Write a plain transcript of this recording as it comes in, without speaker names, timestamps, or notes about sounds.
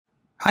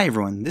Hi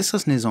everyone, this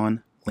lesson is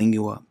on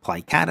Lingua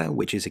Plicata,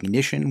 which is a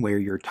condition where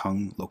your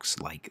tongue looks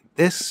like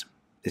this.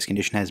 This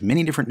condition has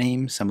many different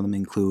names. Some of them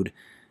include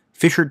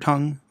fissured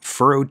tongue,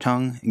 furrowed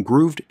tongue,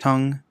 grooved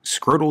tongue,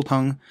 scrotal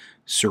tongue,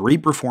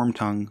 cerebriform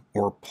tongue,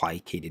 or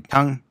plicated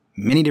tongue.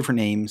 Many different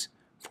names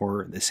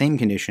for the same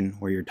condition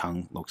where your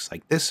tongue looks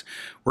like this.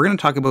 We're going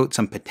to talk about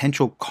some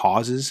potential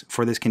causes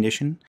for this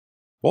condition.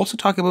 We'll also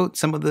talk about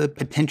some of the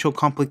potential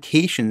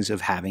complications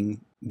of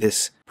having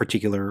this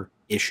particular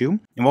issue. And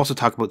we'll also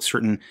talk about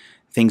certain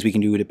things we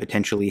can do to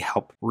potentially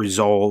help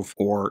resolve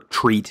or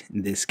treat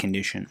this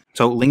condition.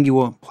 So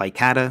Lingua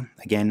Plicata,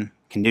 again,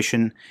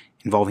 condition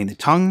involving the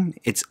tongue.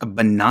 It's a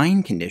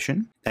benign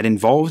condition that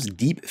involves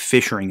deep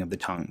fissuring of the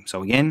tongue.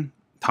 So again,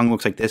 tongue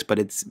looks like this, but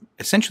it's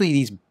essentially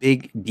these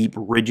big, deep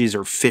ridges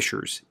or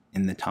fissures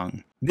in the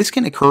tongue. This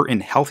can occur in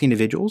healthy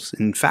individuals.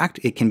 In fact,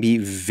 it can be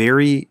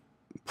very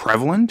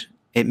prevalent.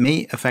 It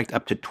may affect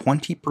up to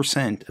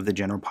 20% of the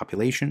general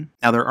population.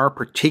 Now, there are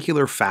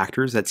particular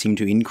factors that seem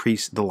to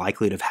increase the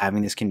likelihood of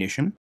having this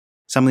condition.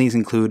 Some of these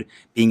include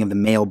being of the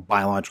male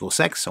biological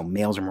sex, so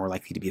males are more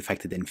likely to be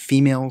affected than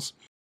females.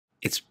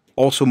 It's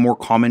also more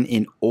common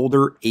in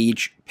older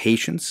age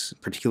patients,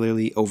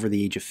 particularly over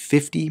the age of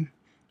 50.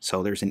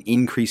 So there's an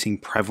increasing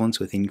prevalence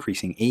with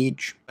increasing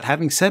age. But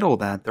having said all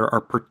that, there are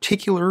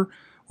particular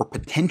or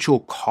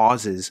potential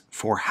causes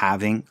for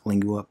having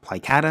lingua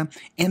plicata,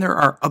 and there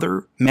are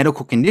other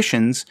medical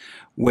conditions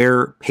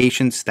where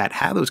patients that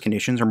have those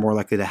conditions are more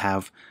likely to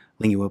have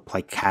lingua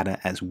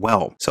plicata as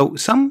well. So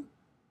some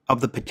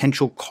of the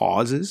potential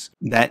causes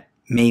that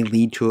may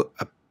lead to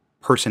a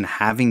person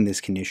having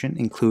this condition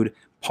include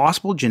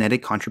possible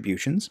genetic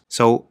contributions.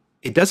 So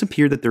it does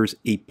appear that there's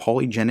a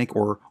polygenic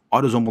or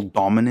autosomal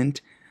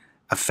dominant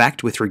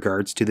effect with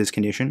regards to this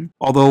condition,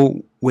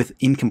 although with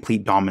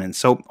incomplete dominance.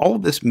 So all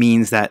of this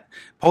means that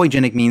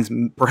polygenic means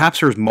perhaps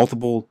there's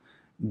multiple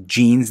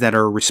genes that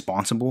are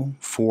responsible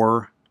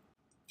for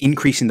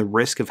increasing the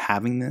risk of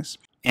having this.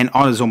 And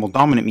autosomal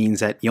dominant means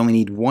that you only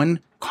need one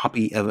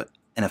copy of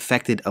an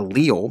affected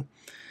allele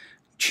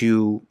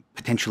to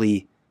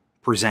potentially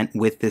present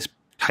with this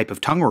type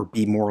of tongue or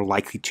be more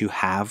likely to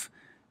have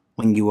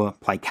lingua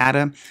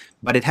plicata,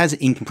 but it has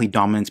incomplete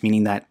dominance,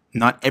 meaning that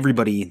not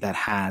everybody that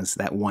has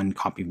that one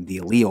copy of the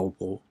allele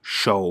will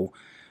show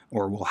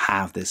or will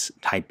have this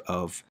type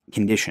of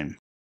condition.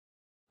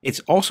 It's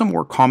also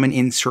more common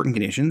in certain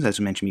conditions, as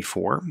I mentioned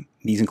before.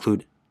 These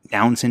include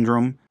Down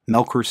syndrome,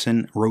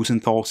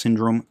 Melkerson-Rosenthal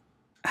syndrome,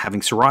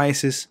 having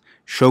psoriasis,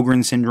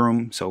 Sjogren's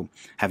syndrome, so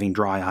having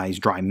dry eyes,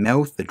 dry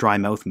mouth. The dry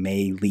mouth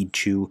may lead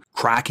to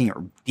cracking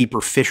or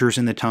deeper fissures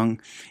in the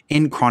tongue,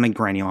 and chronic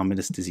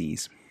granulomatous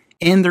disease.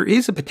 And there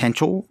is a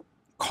potential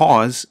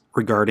cause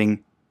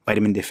regarding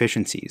vitamin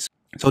deficiencies.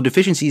 So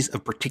deficiencies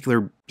of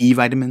particular B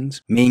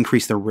vitamins may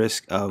increase the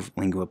risk of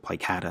lingua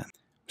plicata.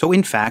 So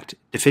in fact,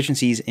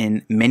 deficiencies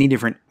in many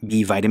different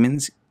B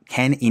vitamins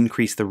can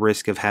increase the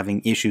risk of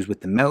having issues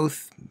with the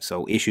mouth,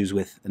 so issues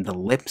with the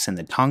lips and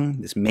the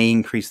tongue. This may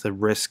increase the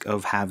risk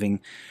of having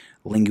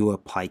lingua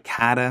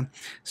plicata.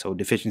 So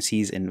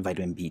deficiencies in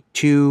vitamin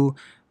B2,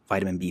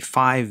 vitamin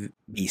B5,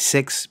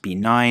 B6,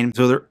 B9.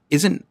 So there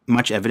isn't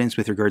much evidence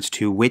with regards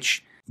to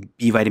which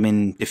B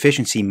vitamin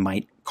deficiency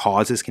might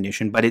cause this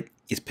condition, but it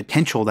is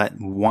potential that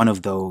one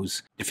of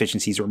those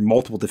deficiencies or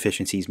multiple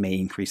deficiencies may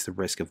increase the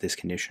risk of this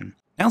condition.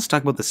 Now let's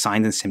talk about the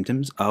signs and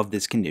symptoms of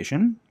this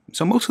condition.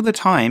 So most of the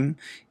time,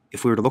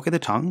 if we were to look at the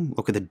tongue,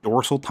 look at the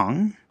dorsal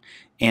tongue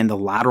and the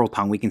lateral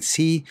tongue, we can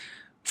see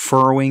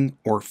furrowing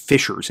or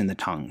fissures in the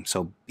tongue.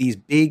 So these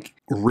big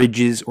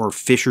ridges or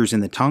fissures in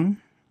the tongue.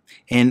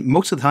 And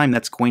most of the time,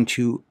 that's going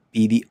to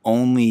be the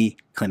only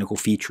clinical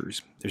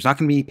features. There's not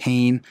going to be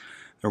pain.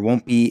 There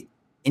won't be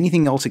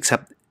anything else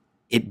except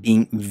it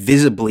being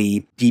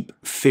visibly deep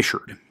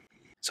fissured.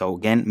 So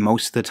again,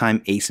 most of the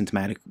time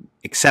asymptomatic,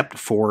 except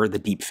for the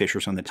deep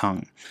fissures on the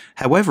tongue.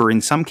 However,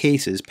 in some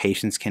cases,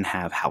 patients can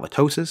have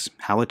halitosis.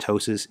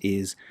 Halitosis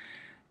is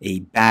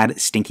a bad,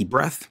 stinky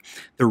breath.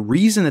 The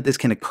reason that this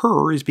can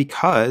occur is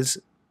because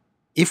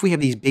if we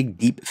have these big,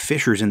 deep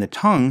fissures in the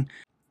tongue,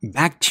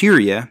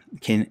 bacteria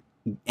can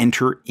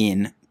enter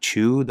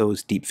into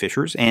those deep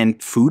fissures,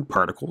 and food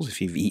particles,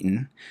 if you've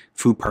eaten,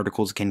 food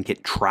particles can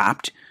get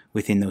trapped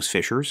within those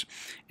fissures,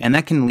 and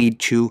that can lead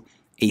to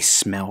a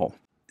smell.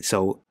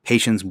 So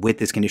patients with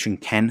this condition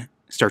can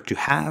start to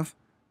have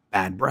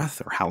bad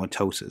breath or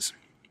halitosis.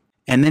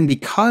 And then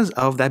because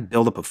of that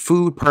buildup of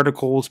food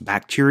particles,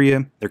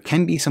 bacteria, there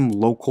can be some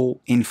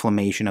local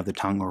inflammation of the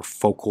tongue or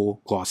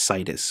focal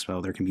glossitis.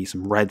 So there can be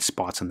some red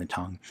spots on the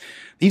tongue.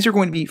 These are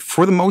going to be,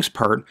 for the most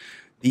part,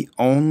 the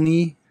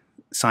only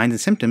signs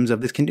and symptoms of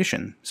this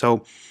condition.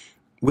 So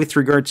with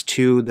regards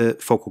to the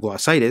focal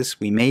glossitis,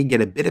 we may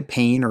get a bit of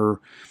pain or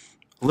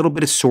a little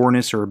bit of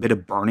soreness or a bit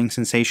of burning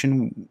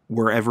sensation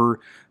wherever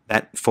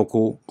that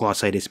focal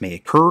glossitis may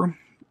occur.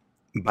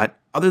 But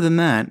other than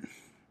that,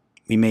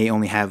 we may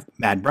only have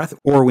bad breath,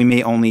 or we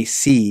may only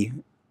see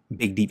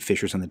big, deep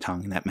fissures on the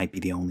tongue, and that might be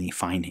the only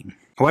finding.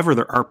 However,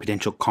 there are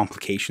potential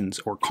complications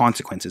or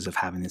consequences of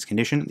having this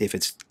condition if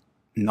it's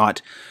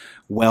not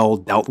well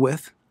dealt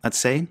with. let's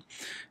say.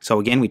 So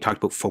again, we talked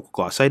about focal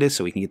glossitis,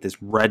 so we can get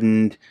this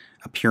reddened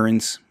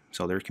appearance.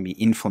 So there can be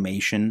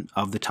inflammation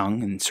of the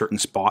tongue in certain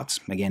spots,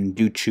 again,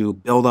 due to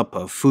buildup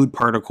of food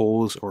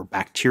particles or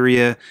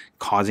bacteria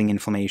causing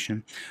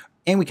inflammation.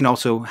 And we can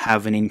also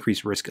have an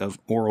increased risk of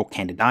oral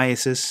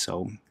candidiasis,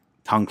 so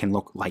tongue can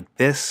look like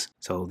this.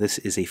 So this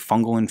is a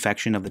fungal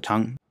infection of the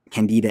tongue.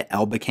 Candida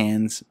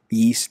albicans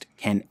yeast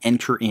can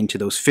enter into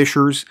those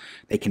fissures.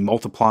 They can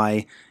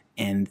multiply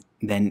and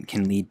then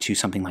can lead to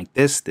something like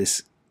this.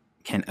 This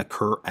can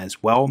occur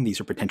as well.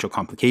 These are potential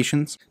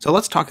complications. So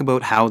let's talk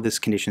about how this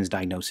condition is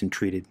diagnosed and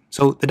treated.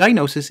 So the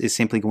diagnosis is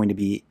simply going to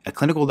be a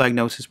clinical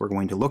diagnosis. We're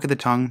going to look at the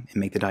tongue and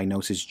make the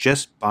diagnosis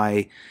just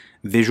by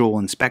visual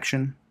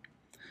inspection.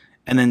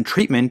 And then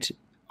treatment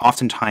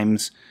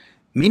oftentimes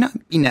may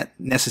not be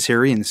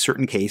necessary in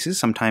certain cases.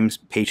 Sometimes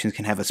patients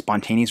can have a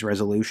spontaneous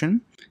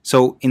resolution.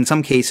 So in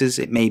some cases,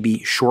 it may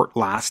be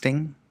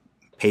short-lasting.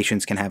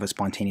 Patients can have a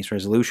spontaneous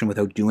resolution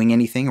without doing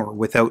anything or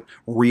without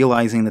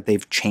realizing that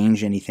they've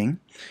changed anything.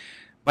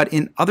 But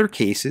in other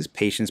cases,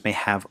 patients may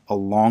have a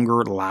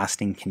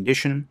longer-lasting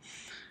condition.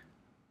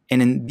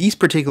 And in these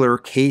particular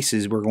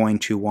cases, we're going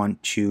to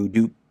want to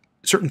do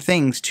certain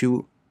things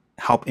to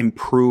help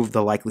improve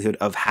the likelihood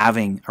of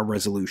having a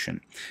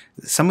resolution.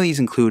 Some of these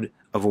include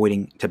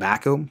avoiding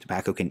tobacco.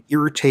 Tobacco can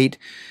irritate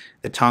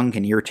the tongue,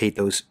 can irritate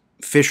those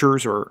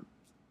fissures or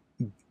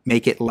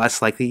make it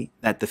less likely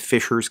that the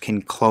fissures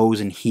can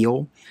close and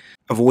heal.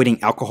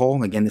 Avoiding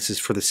alcohol, again, this is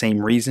for the same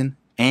reason.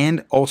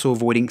 And also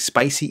avoiding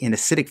spicy and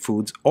acidic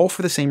foods, all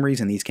for the same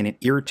reason. These can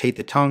irritate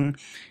the tongue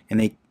and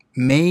they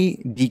may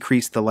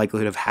decrease the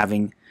likelihood of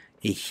having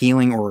a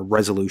healing or a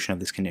resolution of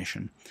this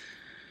condition.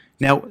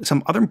 Now,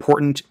 some other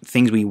important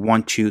things we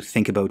want to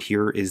think about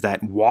here is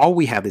that while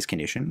we have this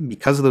condition,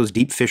 because of those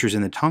deep fissures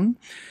in the tongue,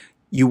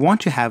 you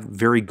want to have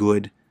very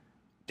good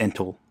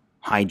dental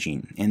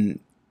hygiene. And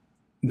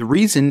the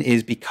reason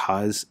is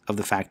because of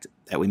the fact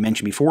that we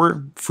mentioned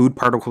before, food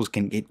particles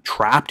can get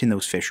trapped in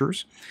those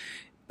fissures.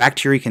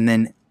 Bacteria can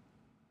then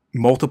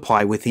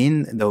multiply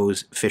within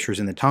those fissures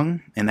in the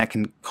tongue, and that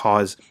can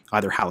cause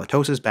either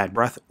halitosis, bad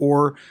breath,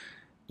 or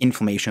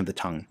inflammation of the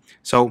tongue.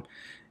 So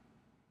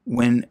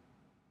when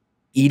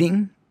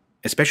eating,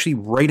 especially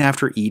right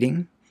after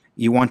eating,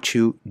 you want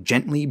to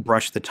gently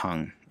brush the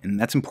tongue, and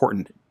that's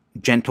important,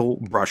 gentle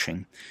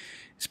brushing.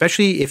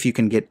 Especially if you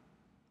can get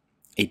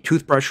a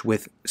toothbrush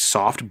with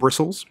soft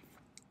bristles,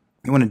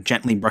 you want to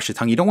gently brush the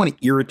tongue. You don't want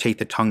to irritate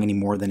the tongue any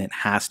more than it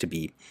has to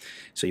be.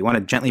 So you want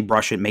to gently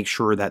brush it, make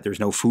sure that there's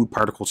no food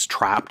particles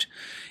trapped,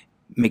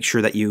 make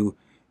sure that you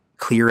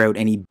clear out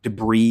any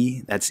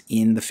debris that's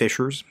in the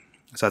fissures.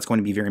 So that's going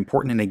to be very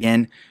important. And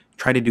again,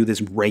 try to do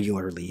this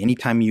regularly,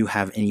 anytime you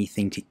have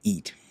anything to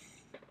eat.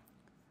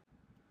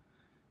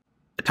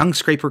 A tongue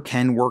scraper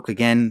can work.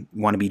 Again,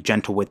 you want to be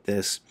gentle with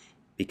this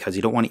because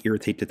you don't want to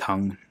irritate the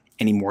tongue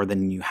any more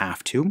than you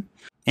have to.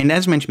 And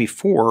as mentioned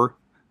before,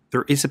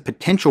 there is a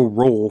potential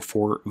role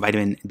for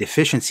vitamin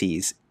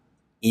deficiencies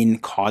in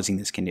causing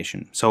this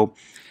condition. So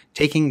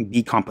taking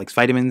B-complex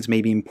vitamins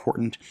may be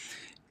important.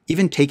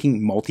 Even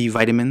taking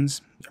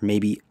multivitamins, or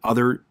maybe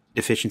other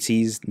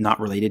deficiencies not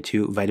related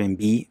to vitamin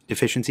B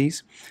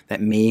deficiencies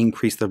that may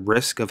increase the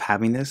risk of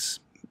having this,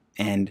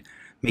 and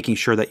making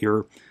sure that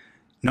you're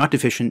not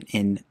deficient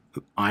in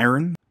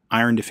iron.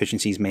 Iron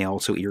deficiencies may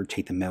also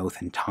irritate the mouth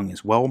and tongue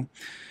as well.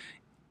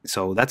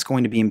 So that's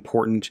going to be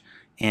important,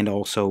 and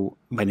also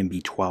vitamin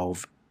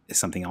B12 is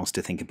something else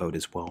to think about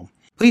as well.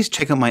 Please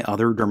check out my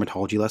other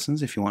dermatology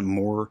lessons if you want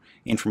more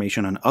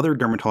information on other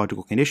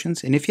dermatological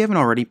conditions, and if you haven't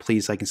already,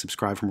 please like and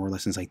subscribe for more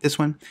lessons like this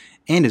one.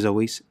 And as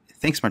always,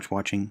 thanks so much for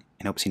watching,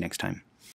 and hope to see you next time.